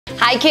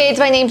Hi kids,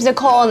 my name's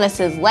Nicole and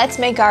this is Let's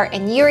Make Art,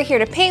 and you're here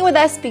to paint with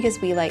us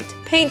because we like to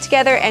paint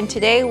together, and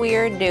today we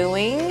are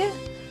doing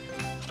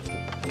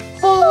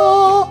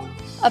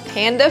a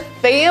panda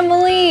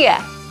family.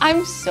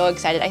 I'm so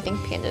excited. I think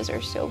pandas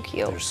are so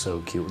cute. They're so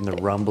cute and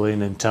they're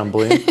rumbling and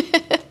tumbling.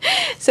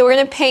 So we're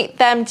gonna paint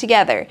them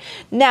together.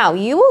 Now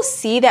you will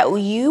see that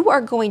you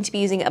are going to be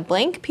using a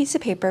blank piece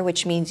of paper,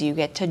 which means you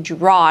get to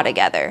draw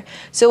together.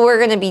 So we're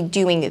gonna be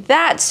doing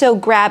that. So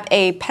grab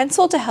a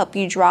pencil to help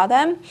you draw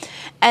them.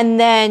 And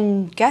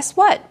then guess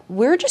what?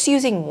 We're just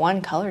using one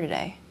color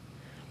today.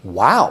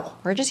 Wow.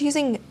 We're just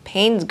using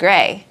Payne's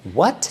gray.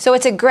 What? So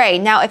it's a gray.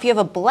 Now if you have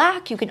a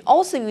black, you can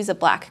also use a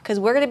black because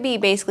we're gonna be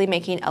basically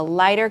making a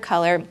lighter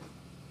color,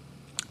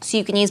 so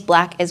you can use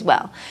black as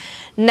well.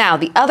 Now,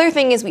 the other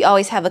thing is we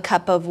always have a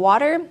cup of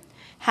water,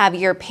 have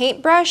your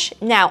paintbrush.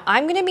 Now,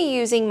 I'm gonna be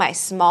using my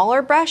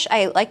smaller brush.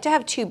 I like to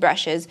have two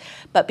brushes,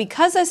 but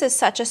because this is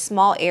such a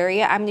small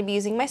area, I'm gonna be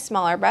using my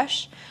smaller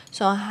brush.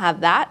 So I'll have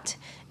that.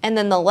 And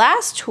then the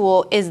last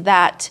tool is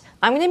that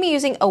I'm gonna be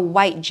using a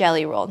white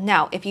jelly roll.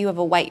 Now, if you have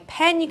a white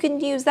pen, you can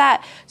use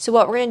that. So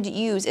what we're gonna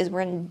use is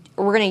we're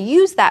gonna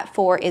use that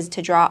for is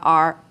to draw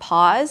our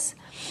paws.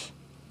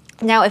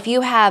 Now, if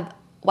you have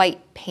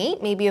white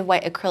paint, maybe you have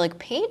white acrylic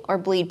paint or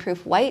bleed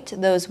proof white,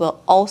 those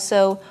will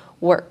also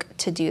work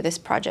to do this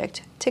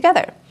project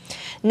together.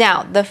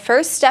 Now, the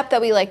first step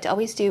that we like to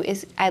always do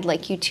is I'd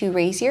like you to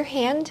raise your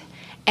hand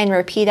and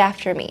repeat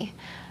after me.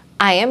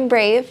 I am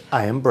brave.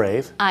 I am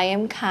brave. I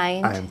am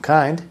kind. I am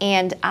kind.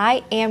 And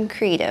I am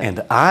creative.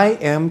 And I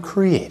am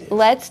creative.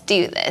 Let's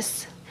do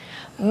this.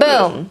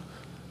 Boom.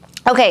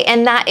 Okay,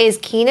 and that is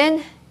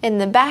Keenan in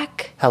the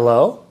back.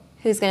 Hello.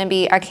 Who's gonna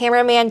be our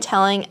cameraman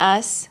telling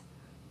us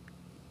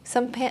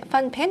some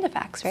fun panda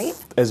facts, right?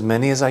 As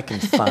many as I can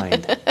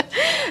find.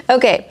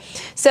 Okay,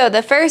 so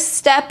the first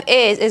step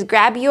is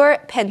grab your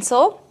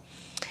pencil,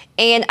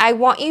 and I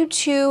want you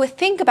to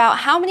think about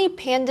how many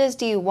pandas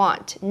do you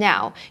want.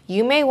 Now,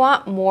 you may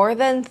want more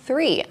than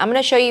 3. I'm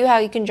gonna show you how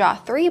you can draw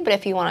 3, but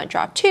if you wanna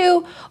draw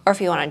 2, or if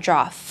you wanna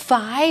draw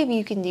 5,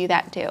 you can do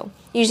that too.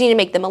 You just need to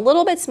make them a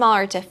little bit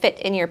smaller to fit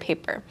in your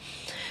paper.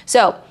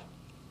 So,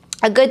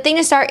 a good thing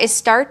to start is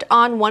start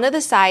on one of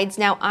the sides.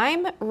 Now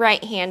I'm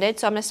right-handed,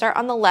 so I'm gonna start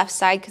on the left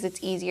side because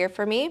it's easier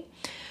for me.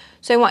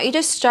 So I want you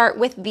to start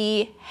with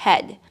the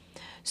head.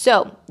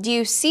 So do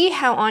you see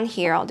how on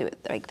here, I'll do it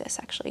like this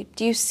actually.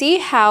 Do you see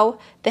how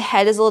the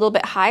head is a little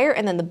bit higher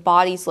and then the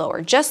body's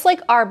lower? Just like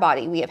our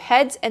body, we have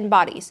heads and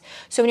bodies.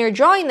 So when you're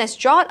drawing this,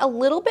 draw it a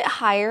little bit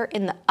higher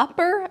in the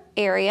upper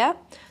area.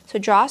 So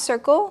draw a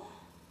circle.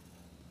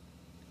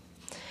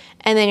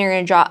 And then you're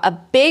gonna draw a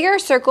bigger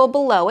circle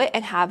below it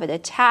and have it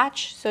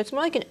attach. So it's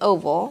more like an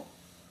oval,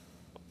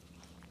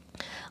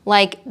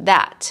 like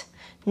that.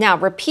 Now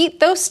repeat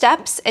those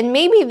steps, and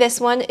maybe this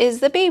one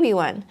is the baby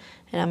one.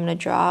 And I'm gonna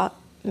draw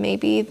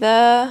maybe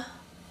the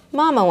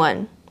mama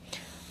one.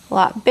 A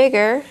lot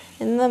bigger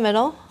in the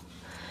middle.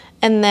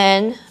 And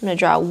then I'm gonna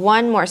draw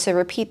one more, so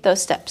repeat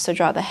those steps. So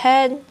draw the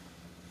head, and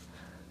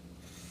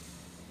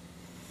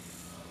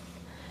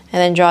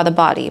then draw the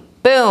body.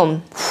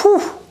 Boom.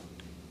 Whew.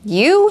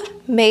 You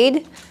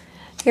made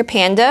your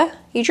panda,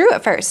 you drew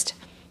it first.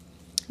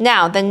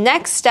 Now, the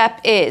next step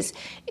is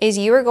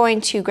you are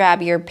going to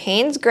grab your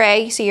Payne's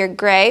gray, so your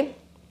gray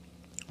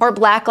or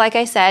black, like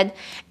I said,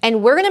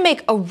 and we're gonna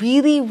make a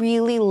really,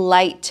 really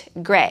light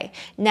gray.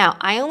 Now,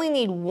 I only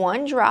need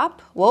 1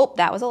 drop. Whoa,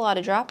 that was a lot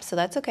of drops, so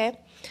that's okay.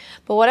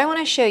 But what I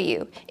wanna show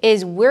you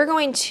is we're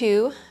going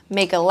to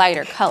make a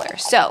lighter color.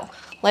 So,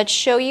 let's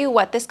show you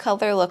what this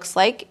color looks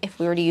like if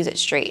we were to use it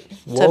straight.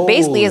 Whoa, so it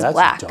basically is that's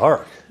black.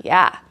 Dark.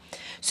 Yeah.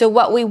 So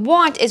what we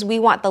want is we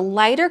want the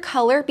lighter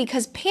color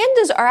because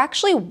pandas are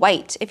actually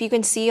white. If you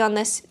can see on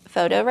this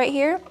photo right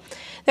here,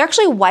 they're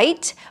actually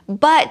white,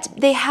 but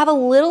they have a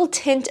little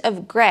tint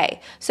of gray.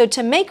 So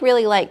to make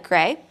really light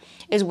gray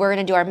is we're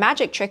gonna do our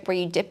magic trick where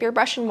you dip your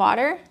brush in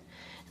water.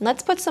 And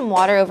let's put some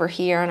water over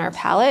here on our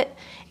palette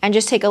and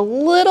just take a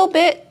little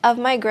bit of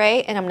my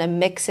gray and I'm gonna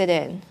mix it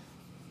in.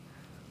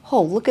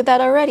 Oh, look at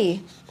that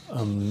already.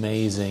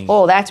 Amazing.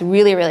 Oh, that's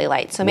really, really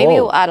light. So maybe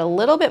Whoa. we'll add a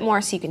little bit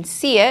more so you can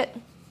see it.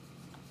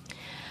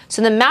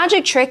 So the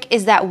magic trick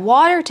is that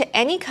water to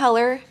any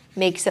color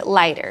makes it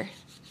lighter.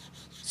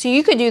 So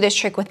you could do this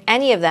trick with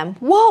any of them.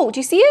 Whoa,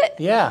 do you see it?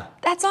 Yeah.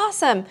 That's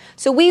awesome.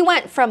 So we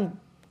went from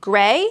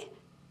gray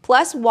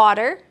plus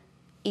water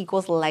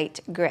equals light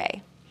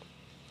gray.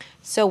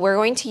 So we're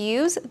going to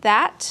use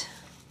that.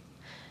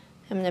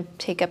 I'm gonna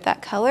take up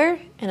that color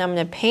and I'm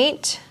gonna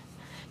paint.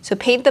 So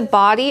paint the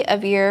body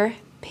of your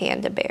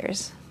panda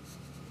bears.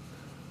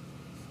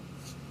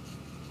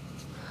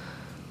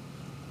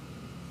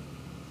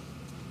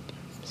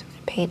 So we're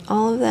gonna paint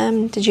all of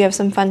them. Did you have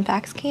some fun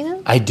facts,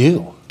 Keenan? I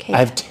do. Okay. I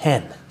have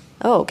 10.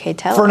 Oh, okay,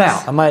 tell us. For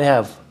now, I might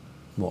have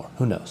more,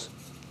 who knows.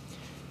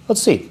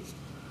 Let's see.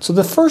 So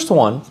the first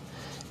one,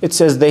 it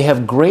says they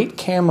have great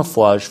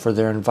camouflage for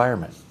their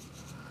environment.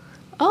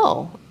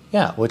 Oh.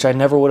 Yeah, which I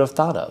never would have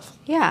thought of.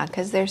 Yeah,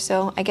 because they're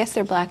so, I guess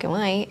they're black and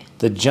white.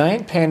 The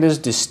giant panda's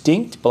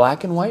distinct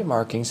black and white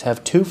markings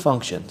have 2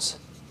 functions,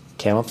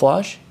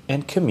 camouflage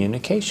and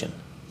communication.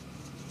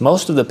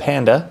 Most of the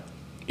panda,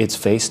 its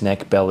face,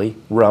 neck, belly,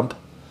 rump,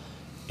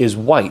 is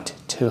white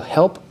to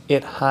help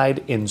it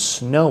hide in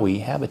snowy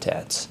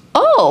habitats.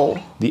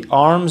 Oh! The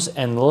arms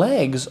and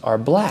legs are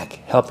black,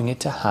 helping it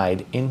to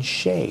hide in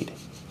shade.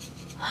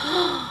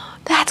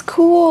 That's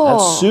cool.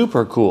 That's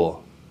super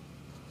cool.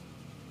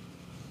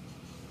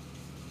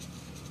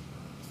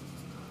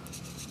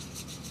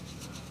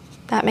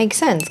 That makes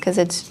sense because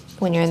it's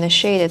when you're in the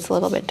shade, it's a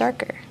little bit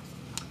darker.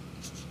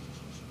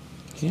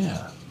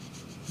 Yeah.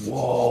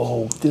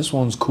 Whoa, this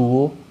one's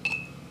cool.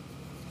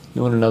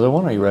 You want another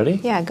one? Are you ready?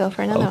 Yeah, go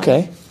for another one.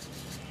 Okay.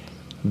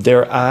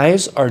 Their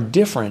eyes are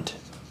different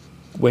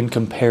when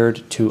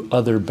compared to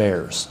other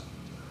bears.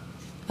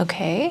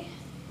 Okay.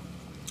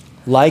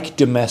 Like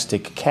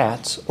domestic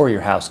cats or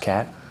your house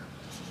cat,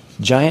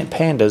 giant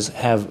pandas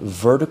have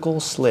vertical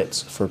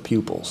slits for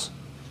pupils.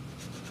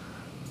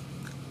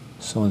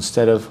 So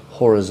instead of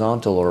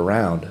horizontal or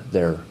round,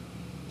 they're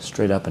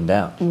straight up and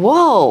down.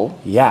 Whoa.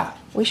 Yeah.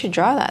 We should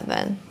draw that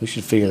then. We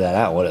should figure that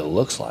out, what it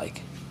looks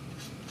like.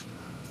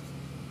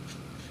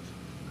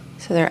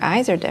 So their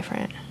eyes are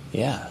different.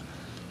 Yeah.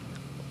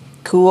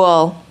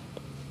 Cool.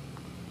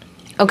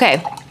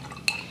 Okay.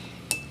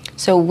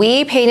 So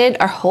we painted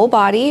our whole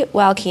body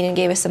while Keenan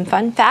gave us some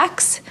fun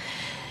facts.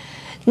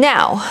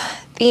 Now,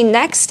 the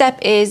next step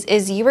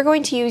is you are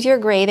going to use your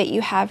gray that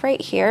you have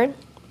right here,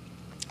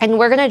 and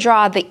we're gonna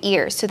draw the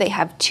ears. So they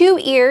have 2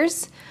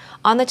 ears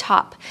on the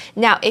top.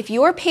 Now, if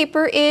your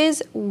paper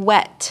is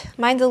wet,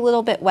 mine's a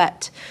little bit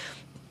wet,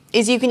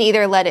 is you can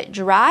either let it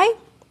dry,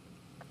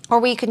 or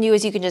what you can do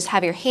is you can just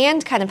have your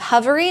hand kind of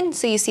hovering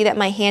so you see that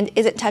my hand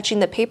isn't touching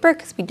the paper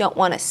because we don't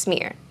want to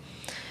smear.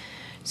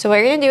 So what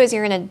you're going to do is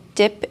you're going to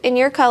dip in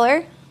your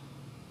color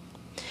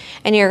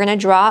and you're going to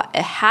draw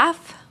a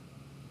half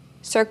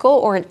circle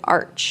or an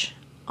arch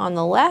on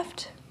the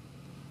left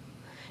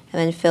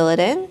and then fill it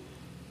in,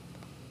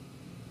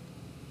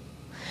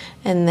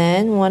 and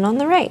then one on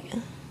the right.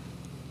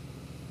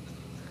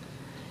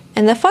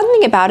 And the fun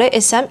thing about it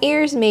is some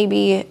ears may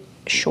be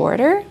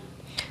shorter,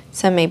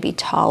 some may be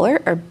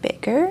taller or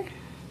bigger.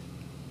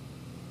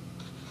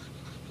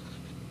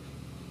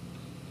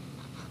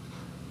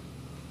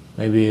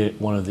 Maybe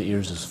one of the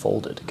ears is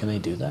folded. Can they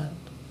do that?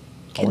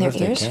 Can their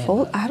ears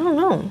fold? I don't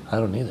know. I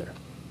don't either.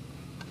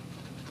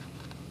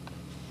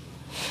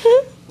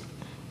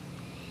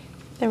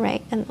 The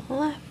right and the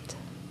left.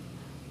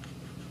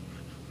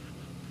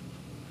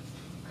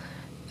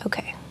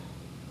 Okay.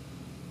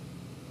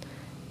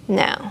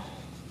 Now,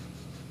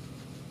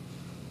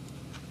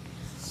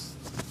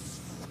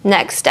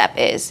 next step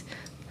is,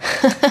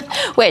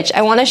 which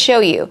I want to show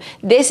you.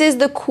 This is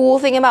the cool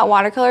thing about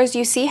watercolors.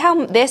 You see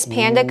how this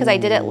panda, because I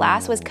did it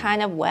last, was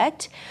kind of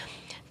wet?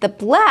 The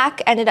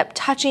black ended up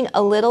touching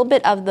a little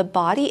bit of the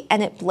body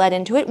and it bled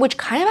into it, which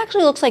kind of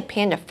actually looks like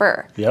panda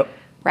fur. Yep.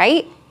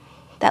 Right?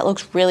 That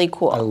looks really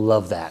cool. I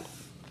love that.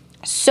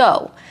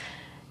 So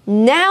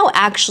now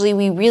actually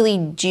we really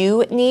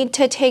do need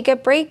to take a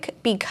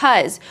break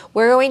because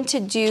we're going to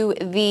do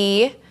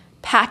the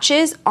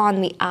patches on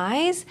the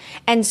eyes,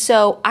 and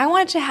so I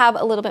wanted to have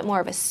a little bit more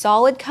of a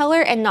solid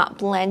color and not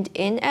blend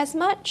in as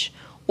much.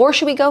 Or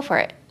should we go for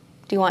it?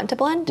 Do you want it to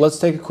blend? Let's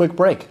take a quick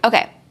break.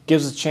 Okay.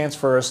 Gives us a chance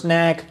for a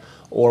snack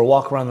or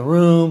walk around the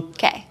room.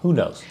 Okay. Who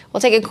knows?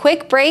 We'll take a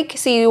quick break.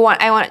 So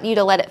I want you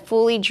to let it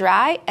fully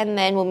dry, and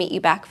then we'll meet you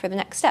back for the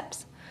next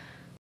steps.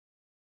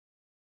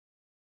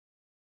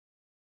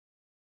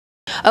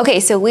 Okay,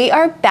 so we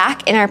are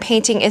back and our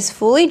painting is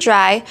fully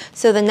dry.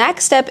 So the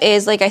next step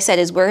is, like I said,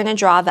 is we're gonna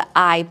draw the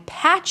eye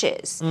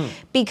patches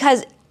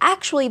because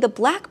actually the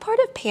black part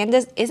of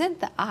pandas isn't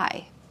the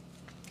eye.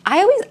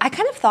 I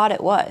kind of thought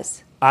it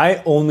was.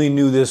 I only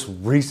knew this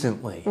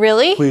recently.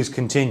 Really? Please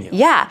continue.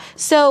 Yeah,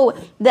 so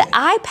the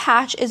eye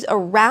patch is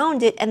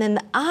around it and then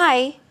the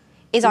eye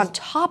is on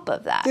top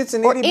of that. It's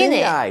an or itty in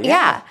bitty it. eye.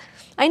 Yeah,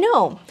 I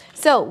know.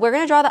 So we're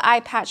gonna draw the eye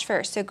patch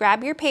first. So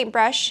grab your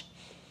paintbrush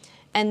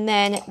and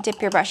then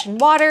dip your brush in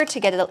water to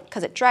get it,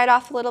 because it dried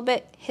off a little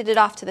bit, hit it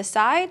off to the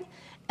side,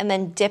 and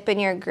then dip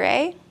in your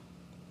gray.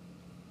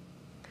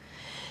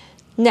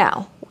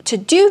 Now, to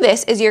do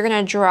this is you're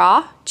gonna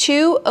draw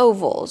 2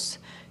 ovals.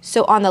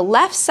 So on the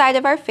left side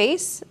of our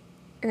face,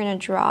 you're gonna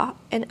draw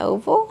an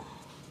oval,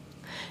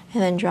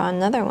 and then draw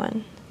another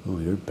one.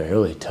 Ooh, you're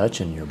barely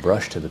touching your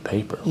brush to the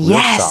paper. Real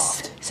Yes.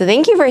 soft. So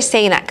thank you for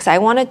saying that, because I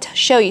wanted to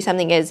show you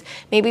something is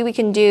maybe we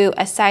can do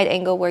a side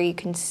angle where you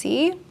can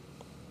see.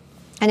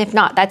 And if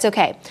not, that's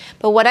okay.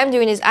 But what I'm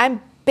doing is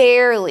I'm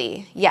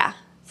barely, yeah,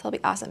 so that'll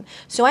be awesome.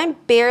 So I'm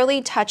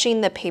barely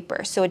touching the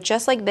paper. So it's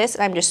just like this,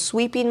 and I'm just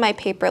sweeping my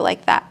paper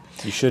like that.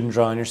 You shouldn't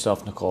draw on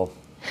yourself, Nicole.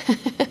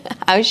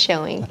 I was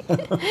showing.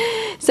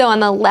 So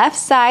on the left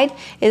side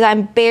is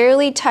I'm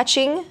barely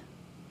touching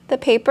the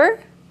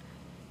paper.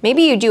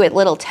 Maybe you do a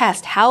little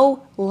test.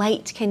 How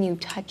light can you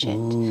touch it?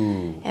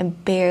 Ooh.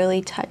 And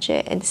barely touch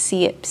it and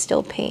see it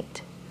still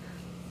paint.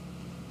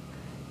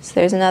 So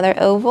there's another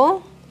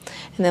oval.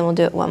 And then we'll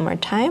do it one more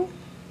time.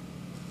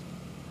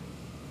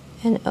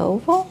 An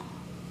oval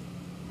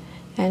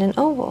and an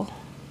oval.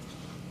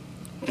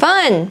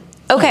 Fun!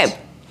 Okay. Nice.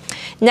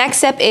 Next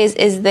step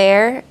is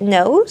their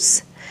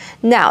nose.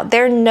 Now,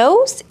 their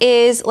nose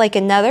is like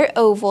another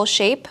oval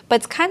shape, but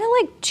it's kind of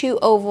like two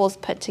ovals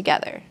put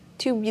together.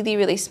 Two really,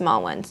 really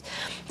small ones.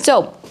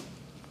 So,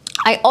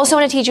 I also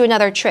want to teach you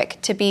another trick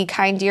to be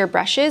kind to your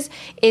brushes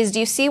is, do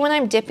you see when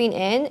I'm dipping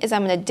in, is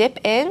I'm going to dip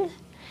in,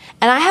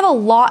 and I have a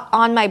lot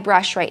on my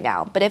brush right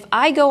now, but if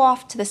I go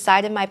off to the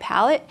side of my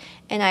palette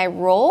and I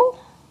roll,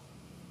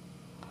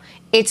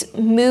 it's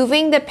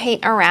moving the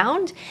paint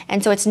around,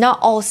 and so it's not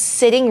all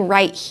sitting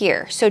right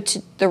here. So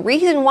the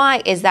reason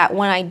why is that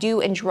when I go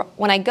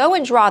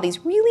and draw these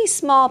really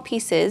small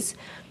pieces,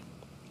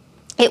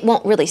 it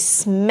won't really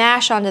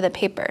smash onto the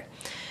paper.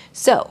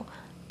 So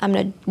I'm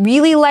gonna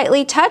really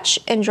lightly touch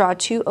and draw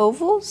two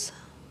ovals.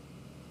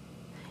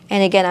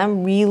 And again,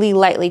 I'm really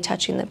lightly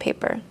touching the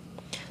paper.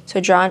 So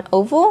draw an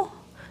oval,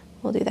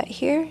 we'll do that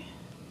here.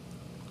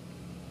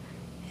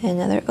 And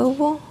another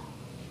oval.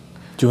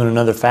 Doing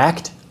another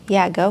fact?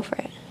 Yeah, go for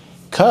it.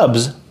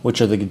 Cubs,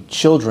 which are the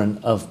children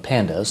of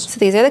pandas, So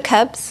these are the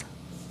cubs.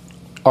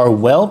 are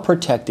well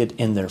protected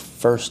in their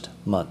first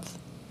month.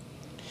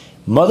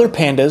 Mother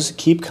pandas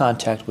keep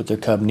contact with their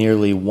cub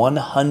nearly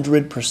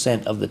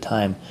 100% of the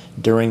time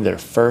during their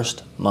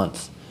first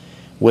month,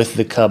 with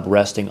the cub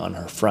resting on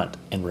her front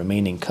and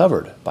remaining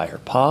covered by her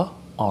paw,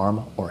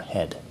 arm, or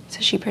head. So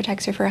she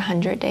protects her for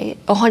 100 days.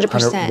 Oh,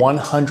 100%.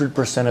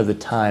 100% of the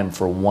time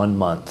for 1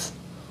 month.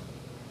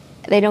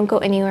 They don't go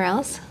anywhere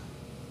else?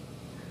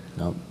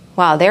 Nope.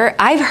 Wow,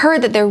 I've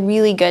heard that they're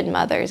really good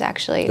mothers,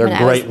 actually. They're when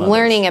great I was mothers.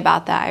 learning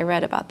about that, I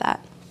read about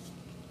that.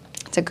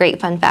 It's a great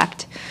fun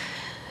fact.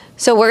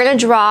 So we're gonna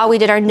draw, we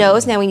did our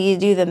nose, now we need to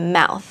do the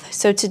mouth.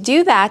 So to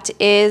do that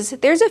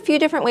there's a few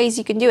different ways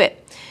you can do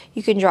it.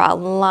 You can draw a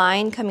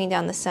line coming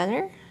down the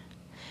center,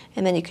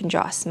 and then you can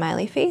draw a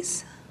smiley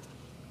face.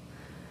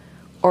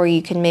 Or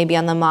you can maybe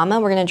on the mama,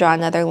 we're gonna draw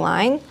another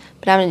line,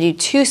 but I'm gonna do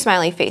two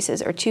smiley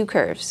faces or two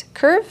curves.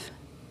 Curve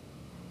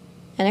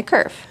and a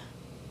curve.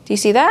 Do you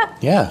see that?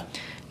 Yeah.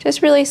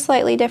 Just really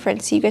slightly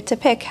different, so you get to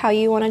pick how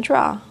you want to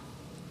draw.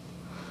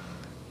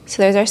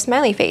 So there's our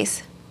smiley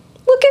face.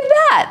 Look at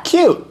that!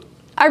 Cute.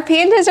 Our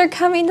pandas are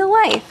coming to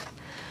life.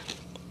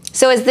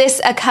 So is this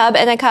a cub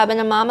and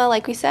a mama,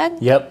 like we said?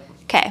 Yep.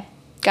 Okay,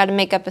 got to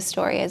make up a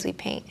story as we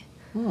paint.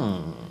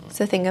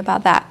 So think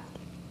about that.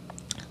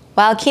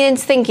 While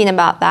Keenan's thinking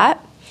about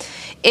that,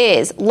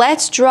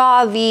 let's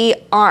draw the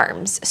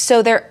arms.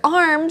 So their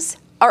arms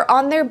are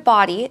on their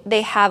body.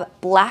 They have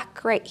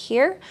black right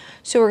here.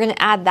 So we're gonna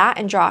add that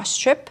and draw a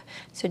strip.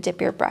 So dip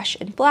your brush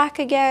in black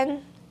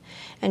again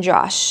and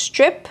draw a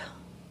strip,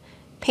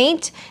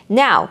 paint.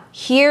 Now,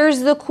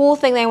 here's the cool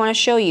thing that I wanna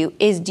show you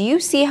is, do you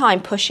see how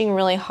I'm pushing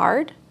really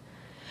hard?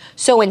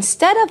 So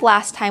instead of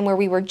last time where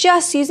we were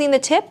just using the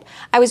tip,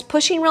 I was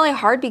pushing really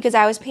hard because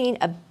I was painting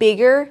a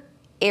bigger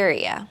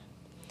area.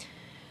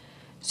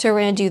 So we're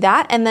gonna do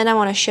that, and then I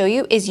wanna show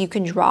you is you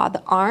can draw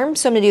the arm.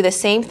 So I'm gonna do the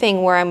same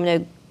thing where I'm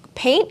gonna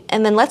paint,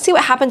 and then let's see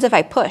what happens if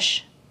I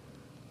push.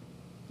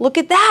 Look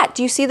at that,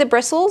 do you see the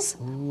bristles?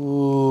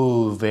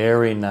 Ooh,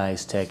 very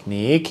nice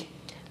technique.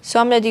 So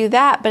I'm gonna do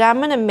that, but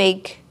I'm gonna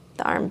make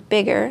the arm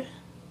bigger.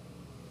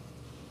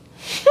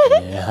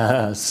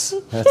 Yes,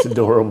 that's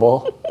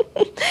adorable.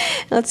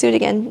 Let's do it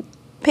again.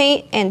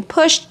 Paint and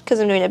push,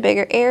 because I'm doing a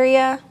bigger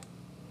area.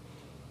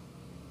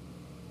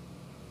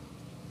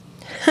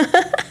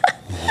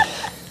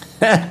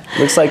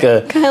 Looks like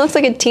a... Kind of looks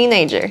like a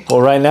teenager.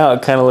 Well, right now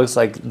it kind of looks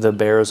like the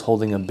bear is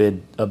holding a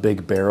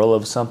big barrel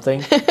of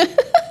something.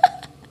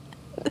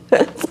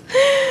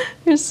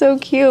 You're so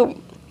cute.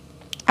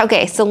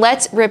 Okay, so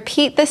let's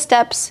repeat the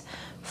steps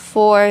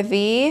for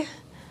the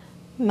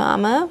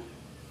mama.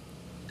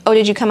 Oh,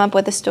 did you come up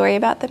with a story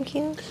about them,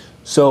 Keenan?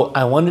 So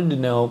I wanted to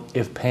know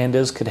if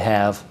pandas could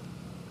have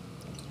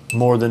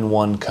more than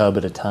one cub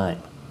at a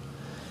time.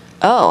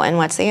 Oh, and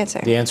what's the answer?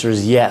 The answer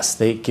is yes.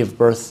 They give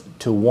birth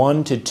to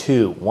 1 to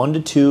 2. 1 to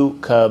 2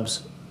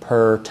 cubs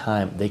per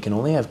time. They can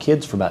only have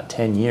kids for about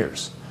 10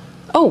 years.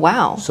 Oh,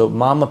 wow. So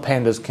mama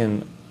pandas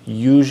can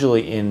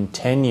usually in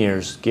 10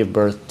 years give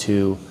birth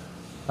to,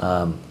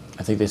 I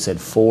think they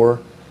said 6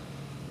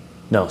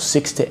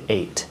 to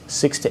 8.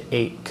 6 to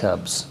 8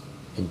 cubs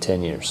in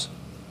 10 years.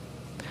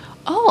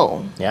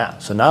 Oh. Yeah,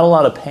 so not a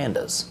lot of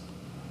pandas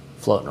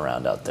floating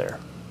around out there.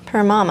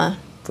 Per mama.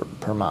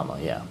 Per mama,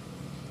 yeah.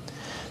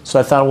 So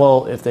I thought,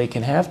 well, if they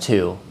can have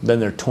 2, then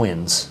they're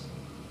twins.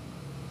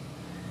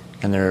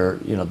 And they're,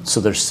 so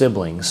they're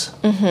siblings.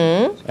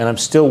 Mm-hmm. And I'm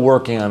still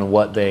working on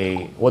what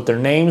their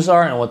names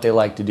are and what they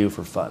like to do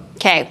for fun.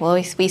 Okay, well,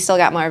 we still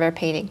got more of our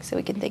painting, so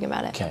we can think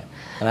about it. Okay.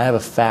 And I have a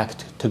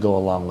fact to go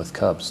along with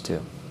cubs,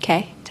 too.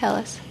 Okay, tell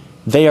us.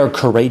 They are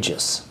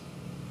courageous.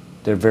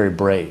 They're very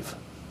brave.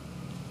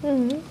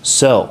 Mm-hmm.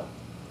 So,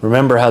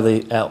 remember how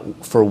they,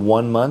 for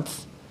 1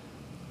 month,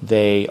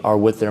 they are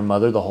with their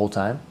mother the whole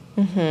time?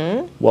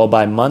 Mm-hmm. Well,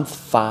 by month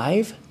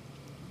 5,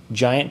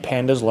 giant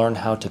pandas learn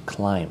how to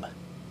climb,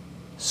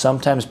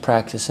 sometimes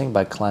practicing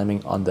by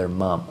climbing on their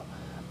mum.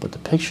 But the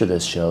picture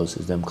this shows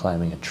is them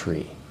climbing a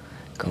tree.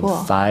 Cool.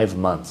 In 5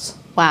 months.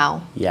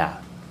 Wow. Yeah.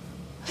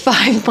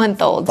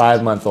 5-month-old.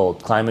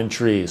 5-month-old, climbing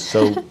trees.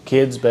 So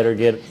kids better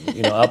get,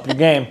 up your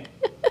game.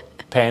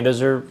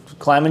 Pandas are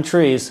climbing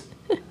trees.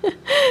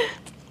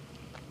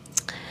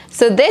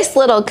 So this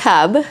little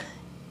cub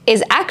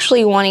is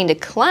actually wanting to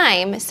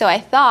climb, so I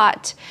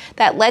thought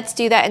that let's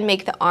do that and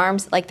make the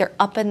arms like they're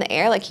up in the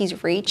air, like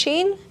he's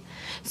reaching.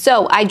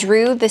 So I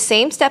drew the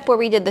same step where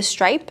we did the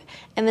stripe,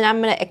 and then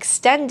I'm gonna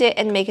extend it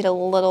and make it a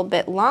little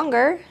bit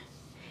longer.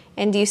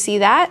 And do you see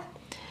that?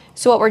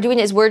 So what we're doing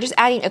is we're just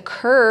adding a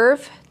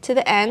curve to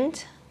the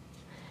end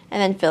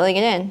and then filling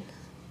it in.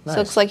 Nice.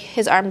 So it looks like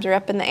his arms are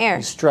up in the air.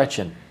 He's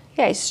stretching.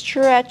 Yeah, he's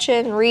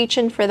stretching,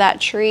 reaching for that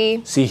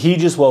tree. See, he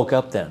just woke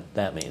up then,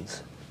 that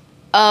means.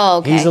 Oh,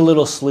 okay. He's a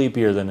little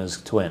sleepier than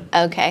his twin.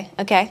 Okay,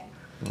 okay.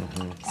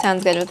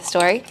 Sounds good with the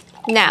story.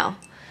 Now,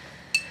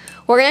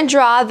 we're gonna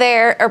draw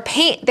or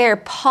paint their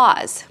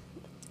paws.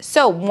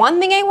 So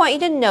one thing I want you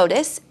to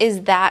notice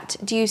is that,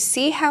 do you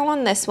see how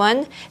on this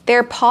one,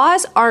 their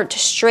paws aren't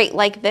straight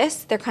like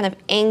this, they're kind of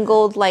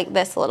angled like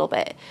this a little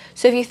bit.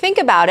 So if you think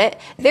about it,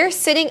 they're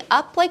sitting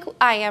up like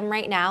I am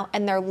right now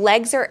and their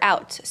legs are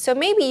out. So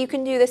maybe you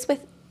can do this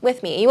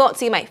with me. You won't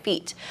see my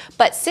feet,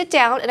 but sit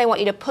down and I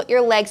want you to put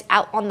your legs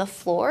out on the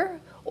floor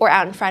or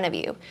out in front of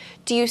you.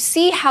 Do you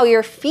see how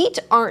your feet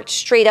aren't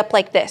straight up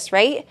like this,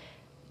 right?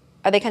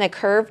 Are they kind of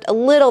curved? A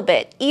little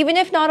bit, even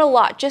if not a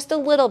lot, just a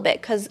little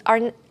bit, because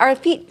our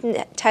feet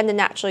tend to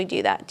naturally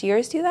do that. Do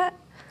yours do that?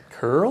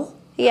 Curl?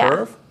 Yeah.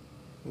 Curve?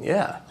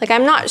 Yeah. Like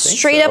I'm not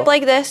straight up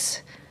like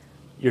this.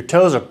 Your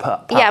toes are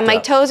popped Yeah, my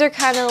up. toes are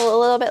kind of a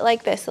little bit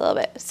like this, a little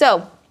bit.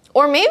 So,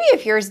 or maybe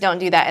if yours don't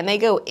do that and they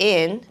go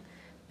in,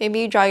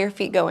 maybe you draw your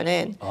feet going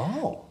in.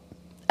 Oh.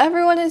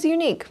 Everyone is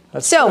unique.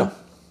 That's so, true.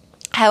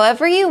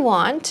 However you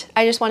want,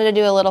 I just wanted to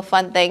do a little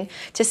fun thing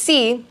to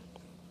see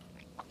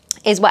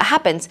is what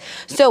happens.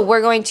 So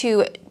we're going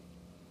to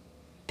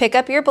pick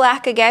up your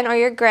black again or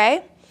your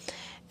gray,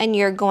 and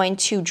you're going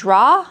to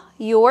draw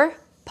your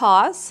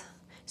paws.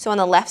 So on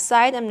the left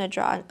side, I'm gonna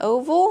draw an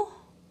oval,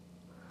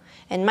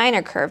 and mine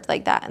are curved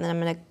like that, and then I'm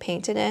gonna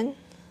paint it in.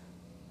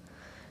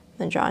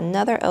 Then draw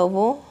another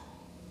oval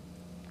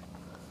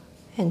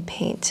and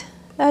paint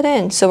that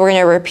in. So we're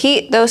gonna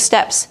repeat those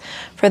steps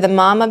for the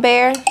mama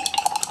bear.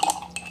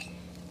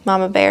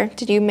 Mama bear,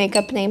 did you make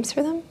up names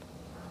for them?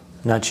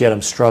 Not yet,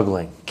 I'm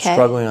struggling. Okay.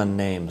 Struggling on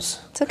names.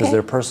 It's okay. Because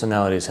their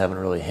personalities haven't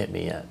really hit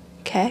me yet.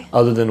 Okay.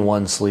 Other than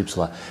one sleeps a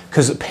lot.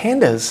 Because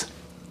pandas,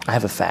 I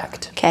have a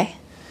fact. Okay.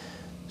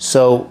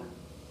 So,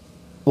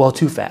 well,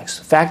 2 facts.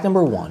 Fact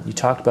number 1, you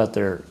talked about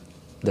their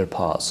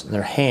paws,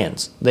 their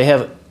hands. They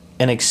have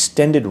an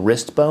extended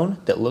wrist bone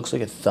that looks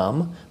like a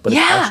thumb, but it's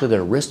actually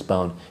their wrist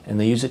bone, and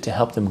they use it to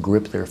help them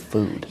grip their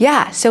food.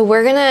 Yeah, so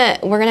we're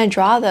gonna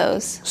draw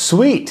those.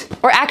 Sweet.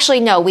 Or actually,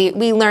 no, we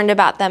learned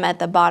about them at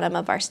the bottom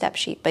of our step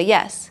sheet, but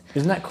yes.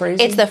 Isn't that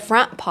crazy? It's the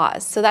front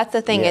paws. So that's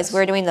the thing is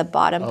we're doing the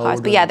bottom paws.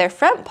 But yeah, they're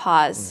front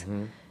paws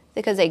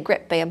because they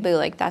grip bamboo,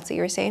 like that's what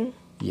you were saying?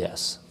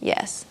 Yes.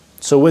 Yes.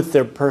 So with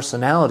their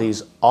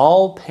personalities,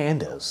 all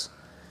pandas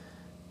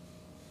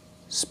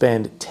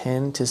spend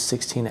 10 to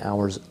 16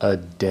 hours a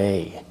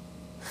day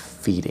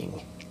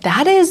feeding.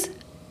 That is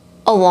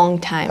a long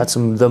time. That's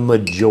the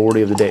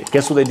majority of the day.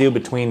 Guess what they do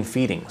between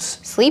feedings?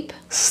 Sleep?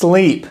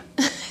 Sleep.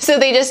 So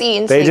they just eat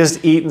and sleep. They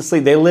just eat and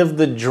sleep. They live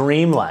the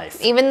dream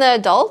life. Even the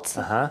adults?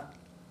 Uh-huh.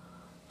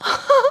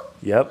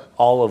 Yep,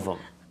 all of them.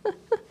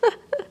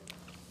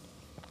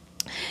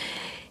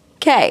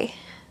 Okay.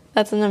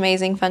 That's an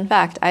amazing fun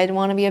fact. I'd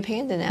want to be a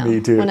panda now. Me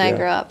too, when I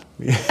grow up.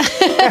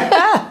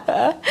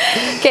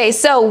 Okay,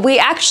 so we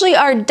actually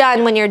are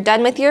done. When you're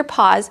done with your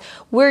paws,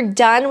 we're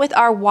done with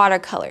our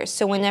watercolors.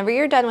 So whenever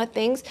you're done with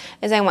things,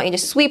 is I want you to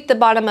sweep the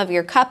bottom of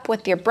your cup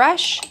with your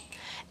brush,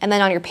 and then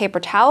on your paper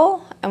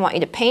towel, I want you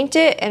to paint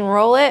it and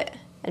roll it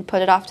and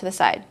put it off to the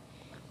side.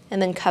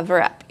 And then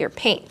cover up your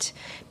paint.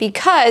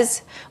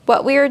 Because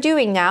what we are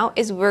doing now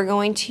is we're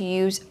going to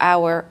use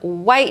our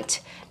white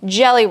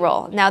jelly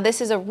roll. Now this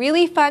is a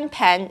really fun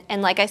pen,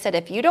 and like I said,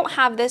 if you don't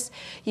have this,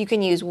 you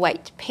can use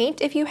white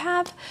paint if you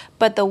have,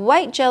 but the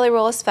white jelly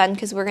roll is fun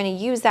because we're gonna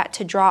use that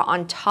to draw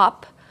on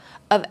top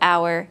of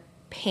our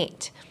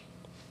paint.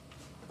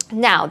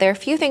 Now, there are a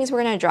few things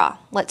we're gonna draw.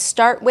 Let's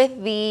start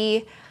with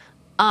the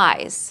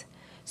eyes.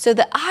 So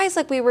the eyes,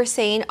 like we were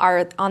saying,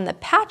 are on the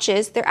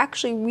patches. They're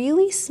actually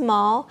really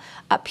small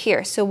up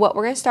here. So what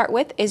we're gonna start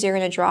with is you're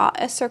gonna draw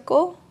a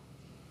circle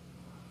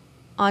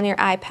on your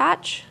eye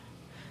patch.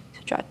 So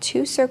draw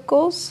 2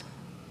 circles,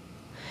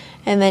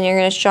 and then you're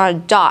gonna draw a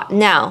dot.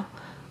 Now,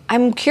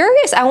 I'm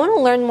curious, I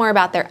wanna learn more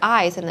about their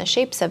eyes and the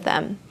shapes of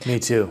them. Me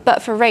too.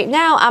 But for right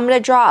now, I'm gonna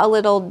draw a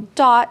little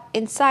dot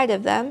inside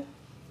of them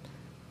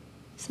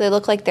so they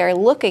look like they're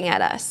looking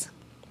at us.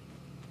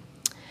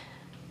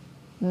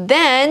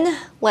 Then,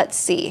 let's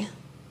see.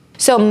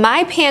 So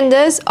my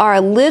pandas are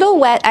a little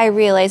wet, I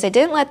realize. I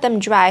didn't let them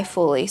dry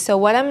fully. So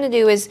what I'm gonna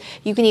do is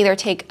you can either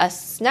take a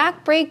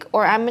snack break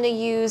or I'm gonna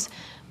use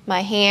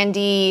my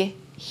handy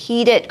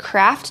Heat It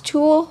craft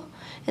tool,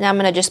 and I'm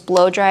gonna just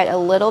blow dry it a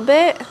little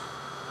bit.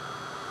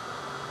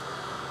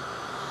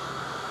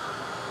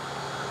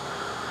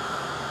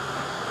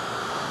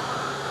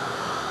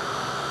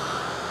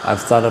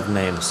 I've thought of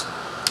names.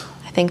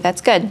 I think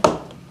that's good.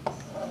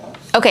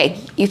 Okay,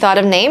 you thought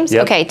of names?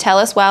 Yep. Okay, tell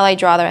us while I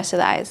draw the rest of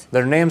the eyes.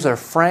 Their names are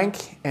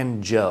Frank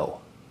and Joe.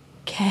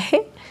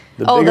 Okay.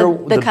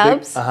 The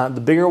Cubs?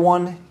 The bigger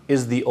one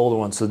is the older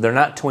one, so they're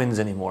not twins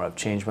anymore. I've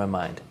changed my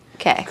mind.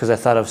 Okay. Because I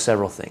thought of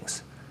several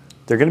things.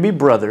 They're going to be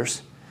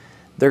brothers.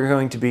 They're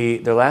going to be,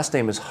 their last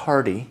name is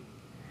Hardy,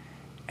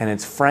 and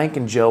it's Frank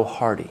and Joe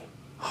Hardy.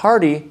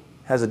 Hardy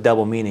has a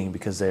double meaning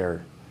because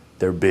they're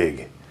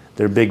big.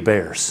 They're big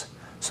bears,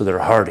 so they're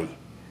hardy.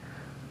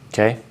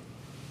 Okay?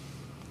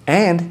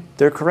 And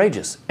they're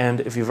courageous. And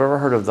if you've ever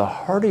heard of the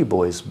Hardy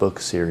Boys book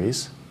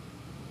series.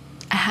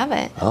 I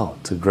haven't. Oh,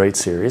 it's a great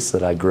series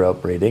that I grew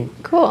up reading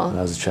Cool. when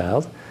I was a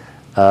child.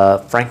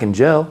 Frank and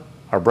Joe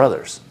are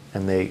brothers,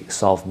 and they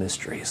solve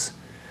mysteries.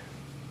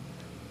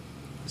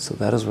 So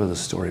that is where the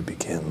story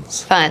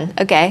begins. Fun.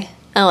 Okay.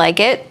 I like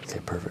it. Okay,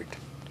 perfect.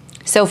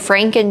 So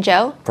Frank and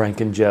Joe?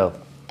 Frank and Joe.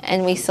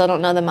 And we still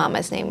don't know the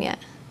mama's name yet.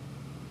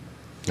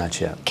 Not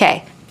yet.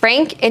 Okay.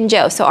 Frank and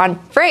Joe. So on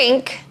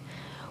Frank,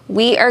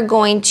 we are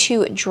going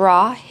to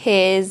draw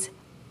his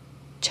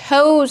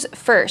toes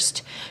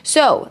first.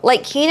 So,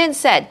 like Keenan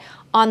said,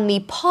 on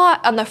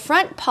the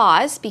front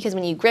paws, because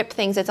when you grip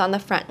things, it's on the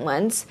front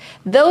ones.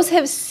 Those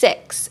have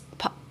six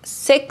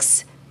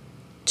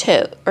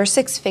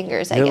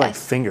fingers, I They're guess. like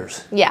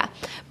fingers. Yeah,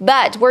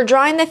 but we're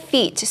drawing the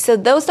feet, so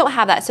those don't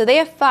have that. So they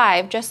have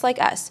 5, just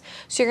like us.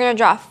 So you're gonna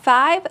draw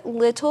 5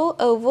 little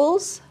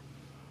ovals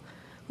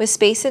with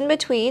space in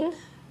between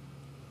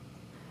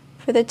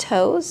for the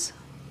toes.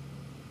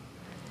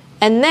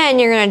 And then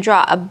you're gonna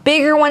draw a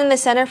bigger one in the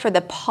center for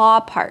the paw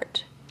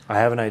part. I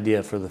have an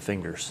idea for the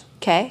fingers.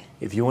 Okay.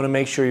 If you want to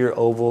make sure your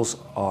ovals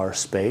are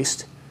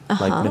spaced,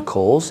 like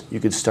Nicole's, you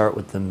could start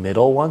with the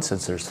middle one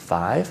since there's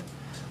 5.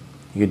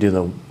 You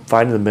could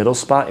find the middle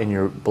spot in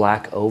your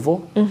black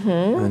oval, and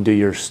then do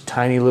your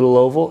tiny little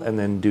oval, and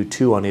then do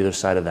 2 on either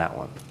side of that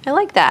one. I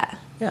like that.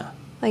 Yeah.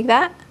 Like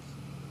that?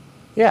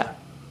 Yeah.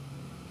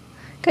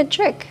 Good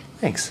trick.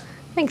 Thanks.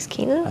 Thanks,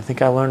 Keenan. I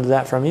think I learned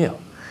that from you.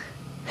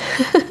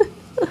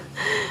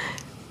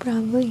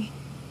 Probably.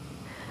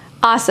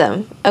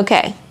 Awesome.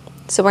 Okay.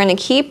 So we're going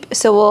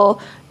to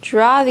we'll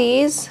draw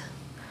these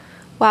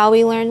while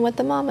we learn what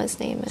the mama's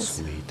name is.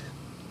 Sweet.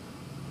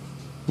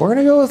 We're going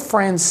to go with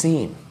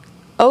Francine.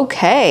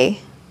 Okay.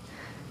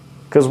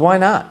 Because why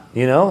not?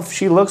 You know, if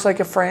she looks like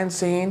a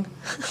Francine,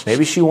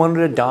 maybe she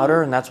wanted a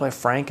daughter and that's why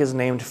Frank is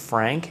named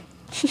Frank.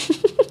 Because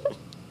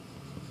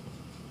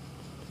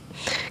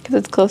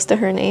it's close to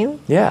her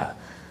name? Yeah.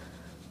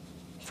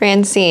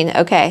 Francine.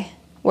 Okay.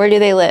 Where do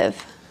they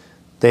live?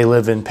 They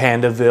live in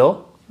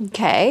Pandaville.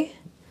 Okay.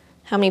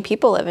 How many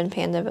people live in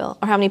Pandaville?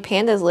 Or how many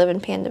pandas live in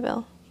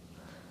Pandaville?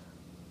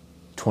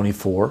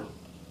 24.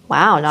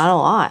 Wow, not a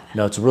lot.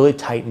 No, it's a really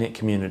tight-knit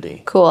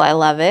community. Cool, I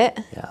love it.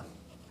 Yeah.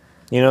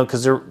 You know,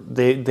 because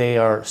they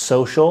are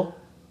social,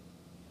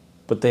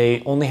 but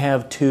they only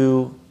have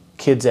 2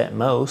 kids at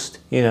most,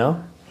 you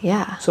know?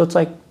 Yeah. So it's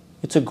like,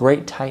 it's a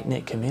great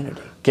tight-knit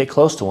community. Get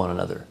close to one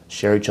another.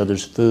 Share each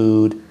other's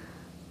food.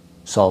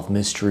 Solve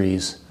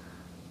mysteries.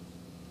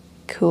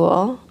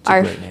 Cool. It's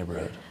a great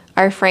neighborhood.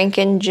 Are Frank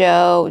and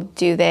Joe,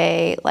 do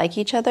they like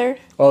each other?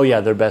 Oh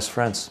yeah, they're best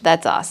friends.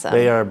 That's awesome.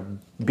 They are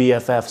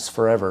BFFs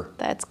forever.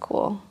 That's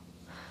cool.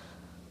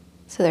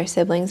 So they're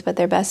siblings, but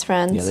they're best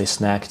friends. Yeah, they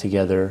snack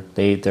together.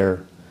 They eat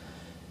their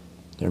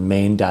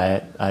main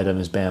diet item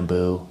is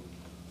bamboo.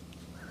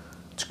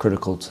 It's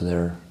critical to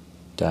their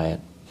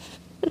diet.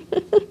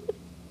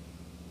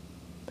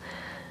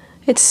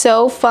 It's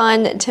so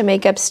fun to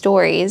make up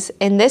stories,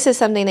 and this is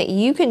something that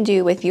you can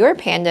do with your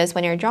pandas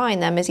when you're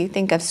drawing them, is you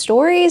think of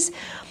stories,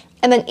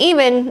 and then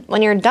even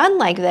when you're done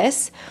like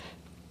this,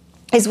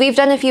 is we've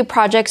done a few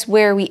projects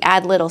where we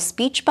add little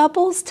speech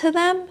bubbles to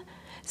them.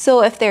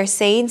 So if they're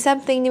saying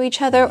something to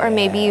each other, or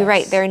maybe you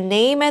write their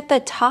name at the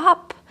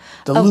top.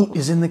 The loot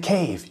is in the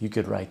cave. You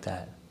could write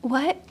that.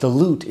 What? The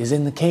loot is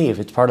in the cave.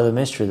 It's part of the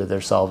mystery that they're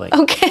solving.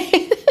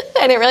 Okay.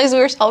 I didn't realize we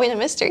were solving a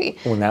mystery.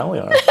 Well, now we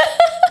are.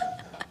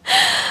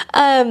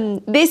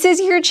 This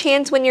is your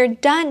chance when you're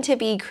done to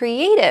be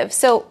creative.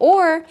 So,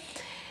 or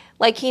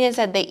like Keenan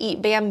said, they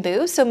eat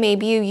bamboo. So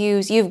maybe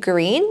you have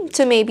green.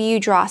 So maybe you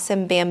draw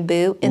some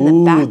bamboo in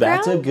the background. Ooh,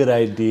 that's a good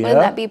idea.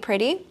 Wouldn't that be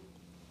pretty?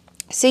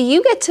 So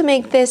you get to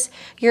make this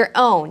your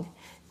own.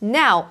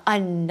 Now,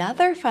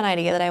 another fun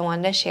idea that I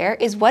wanted to share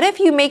is, what if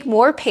you make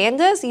more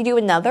pandas, you do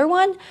another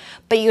one,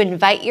 but you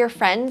invite your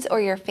friends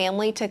or your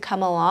family to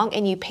come along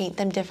and you paint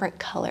them different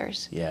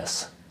colors?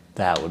 Yes,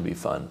 that would be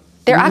fun.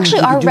 There actually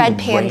are red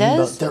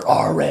pandas. There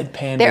are red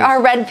pandas. There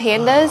are red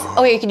pandas.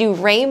 Oh, you can do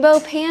rainbow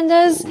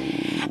pandas.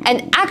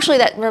 And actually,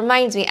 that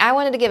reminds me, I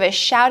wanted to give a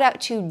shout out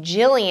to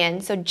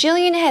Jillian. So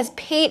Jillian has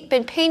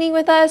been painting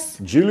with us.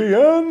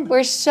 Jillian!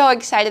 We're so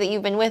excited that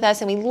you've been with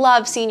us, and we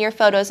love seeing your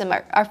photos in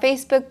our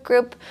Facebook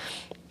group.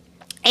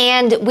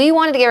 And we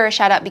wanted to give her a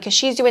shout out because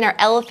she's doing our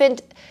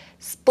Elephant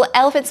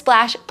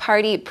Splash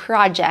Party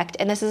project.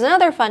 And this is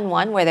another fun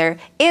one where they're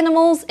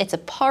animals, it's a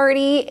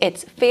party,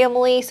 it's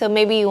family. So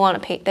maybe you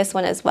want to paint this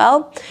one as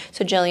well.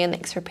 So Jillian,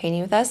 thanks for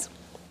painting with us.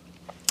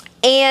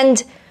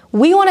 And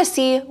We want to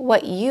see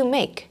what you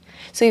make.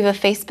 So we have a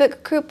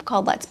Facebook group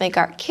called Let's Make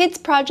Art Kids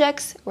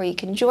Projects where you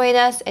can join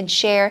us and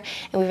share.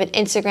 And we have an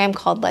Instagram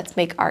called Let's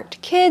Make Art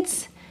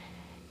Kids.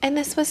 And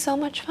this was so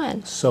much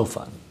fun. So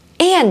fun.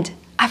 And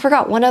I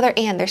forgot one other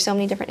and. There's so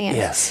many different ands.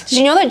 Yes. Did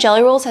you know that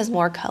Jelly Rolls has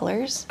more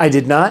colors? I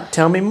did not.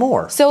 Tell me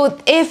more. So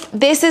if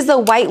this is the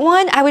white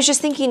one, I was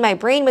just thinking my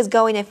brain was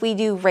going, if we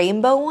do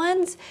rainbow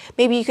ones,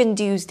 maybe you can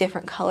use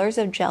different colors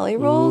of Jelly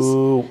Rolls.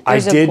 Ooh, I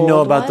did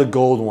know about the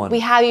gold one. We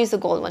have used the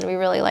gold one. We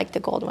really like the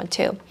gold one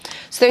too.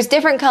 So there's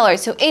different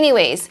colors. So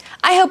anyways,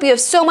 I hope you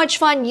have so much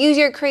fun. Use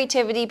your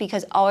creativity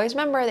because always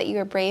remember that you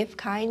are brave,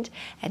 kind,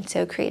 and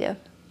so creative.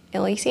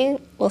 And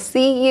we'll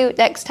see you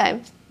next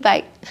time.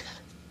 Bye.